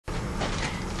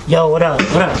Yo, what up?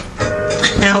 What up?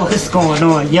 Now what's going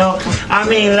on, yo? I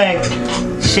mean, like,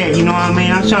 shit, you know what I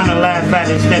mean? I'm trying to laugh at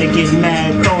it instead of getting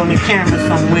mad, throwing the camera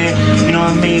somewhere, you know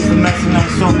what I mean, for messing up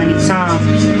so many times,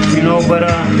 you know, but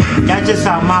that's just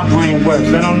how my brain works.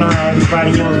 I don't know how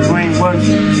everybody else's brain works,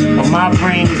 but my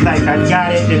brain is like, I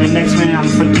got it, and the next minute I'm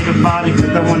gonna forget about it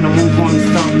because I want to move on to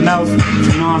something else,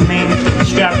 you know what I mean?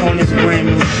 Strap on this brand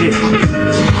new shit.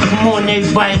 Come on,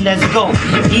 everybody, let's go.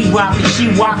 He rock and she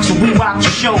rock, so we rock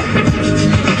the show.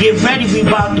 Get ready, we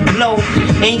about to blow.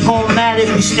 Ain't gonna matter if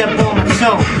you step on my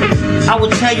toe. I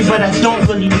would tell you, but I don't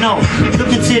really know. Look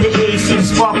into the air, see the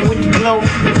sparkle with the glow.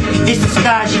 It's the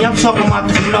sky, yeah, I'm talking about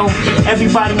the flow.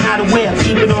 Everybody not aware,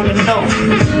 keep it on the low.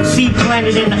 See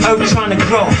planet in the earth trying to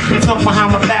grow. Talk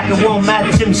behind my back, it won't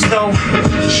matter to me, slow.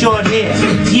 Short hair,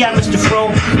 yeah, Mr. Fro.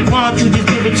 Why don't you just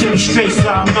give it to me straight so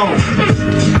I know?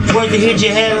 Words that hit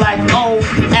your head like, oh,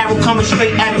 arrow coming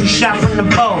straight at you, shot from the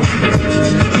bow.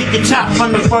 Hit the top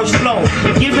from the first flow.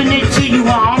 Giving it to you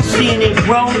how I'm seeing it,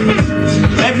 bro.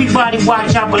 Everybody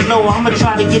watch out below. I'ma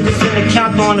try to get this in the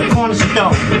counter on the corner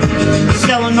store.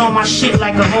 Selling all my shit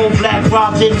like a whole black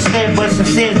Rob didn't stand, but some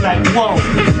says like, whoa.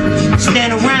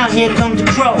 Stand around, here comes the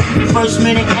crow. First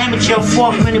minute amateur,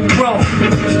 4th minute pro.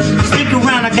 Stick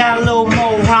around, I got a little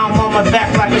more round on my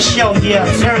back like a show, yeah,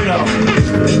 turn it up.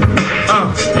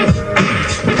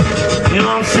 You know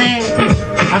what I'm saying?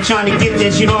 I'm trying to get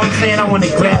this, you know what I'm saying? I want to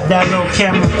grab that little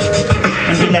camera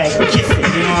and be like, kiss it,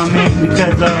 you know what I mean?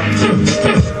 Because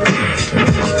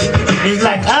it's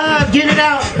like, get it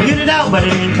out, but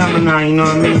it ain't coming out, you know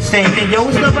what I mean? Same thing, yo,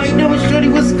 what's up, how you doing, shorty,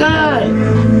 what's good?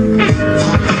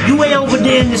 You way over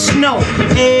there in the snow,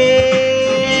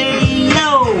 hey,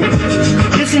 yo.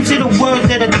 Listen to the words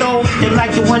that are thrown, they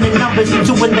like to win the numbers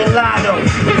to win the lotto.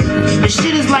 The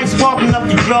shit is like sparking up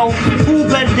the dro. Who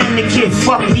better than the kid?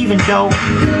 Fuck it, even though.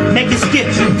 Make it skip,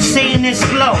 saying it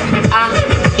slow.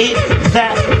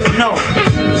 That, no.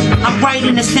 I'm right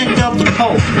in the center of the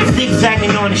pole,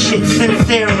 zigzagging on the shit,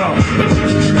 sincero.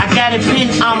 I got a pin,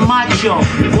 I'm macho.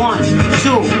 1,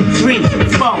 2, 3,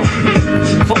 4.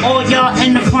 For all y'all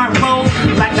in the front row,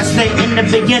 like I said in the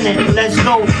beginning, let's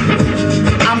go.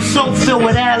 I'm so filled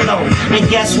with aloe, and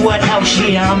guess what else?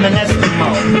 Yeah, I'm an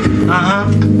Eskimo.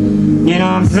 You know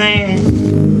what I'm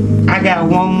saying? I got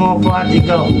one more part to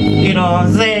go. You know what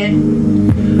I'm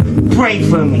saying? Pray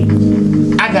for me.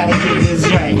 I gotta get this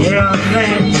right. You know what I'm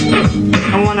saying?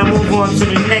 I wanna move on to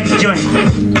the next joint.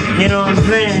 You know what I'm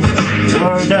saying?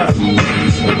 Word up.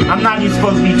 I'm not even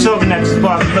supposed to be talking at the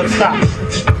spot. Look, stop.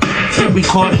 We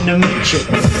caught in the matrix.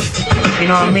 You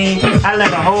know what I mean? I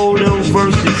let a whole little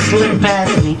verse slip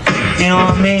past me. You know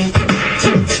what I mean?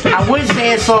 I would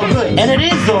say it's all good, and it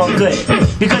is all good.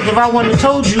 Because if I wouldn't have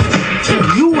told you,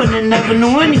 you wouldn't have never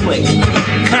knew anyway.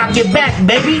 Cock it back,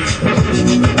 baby.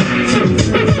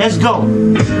 Let's go.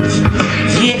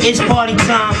 Yeah, it's party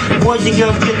time. Boys and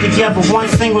girls get together, one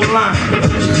single line.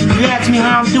 You ask me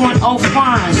how I'm doing, oh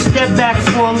fine. Step back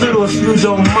for a little if you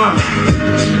don't mind.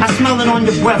 I smell it on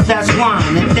your breath, that's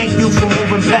wine. And thank you for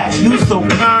moving back, you so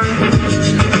kind.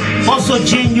 Also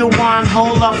genuine,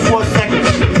 hold up for a second,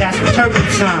 that's turkey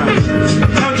time.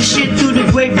 Heard the shit through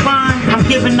the grapevine, I'm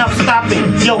giving up,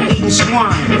 stopping, yo, eating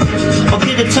swine. Or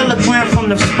get a telegram from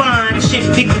the spine, shit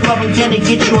pick you up and then they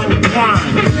get you on the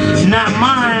grind. Not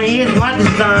mine, here's my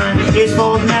design, it's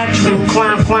all natural,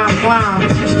 climb, climb, climb.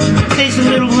 Taste a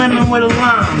little lemon with a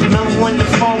lime. Remember when the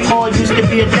phone call used to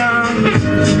be a dime?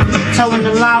 Telling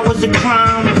a lie was a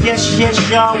crime. Yes, yes,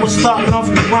 y'all was starting off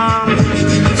the rhyme.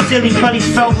 Silly putty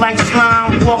felt like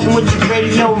slime. Walking with your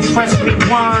radio and press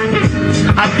rewind.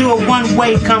 I do a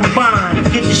one-way combine.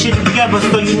 Get the shit together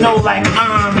so you know like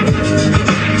I'm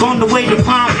going the way to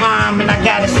pom-pom. And I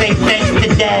gotta say thanks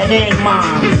to dad and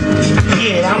mom.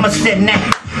 Yeah, I'ma send that.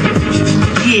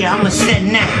 Yeah, I'ma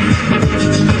send that.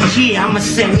 Yeah, I'ma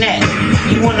send that.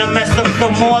 You wanna mess up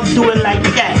some more? Do it like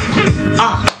that.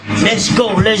 Let's go,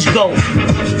 let's go.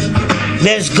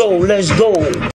 Let's go, let's go.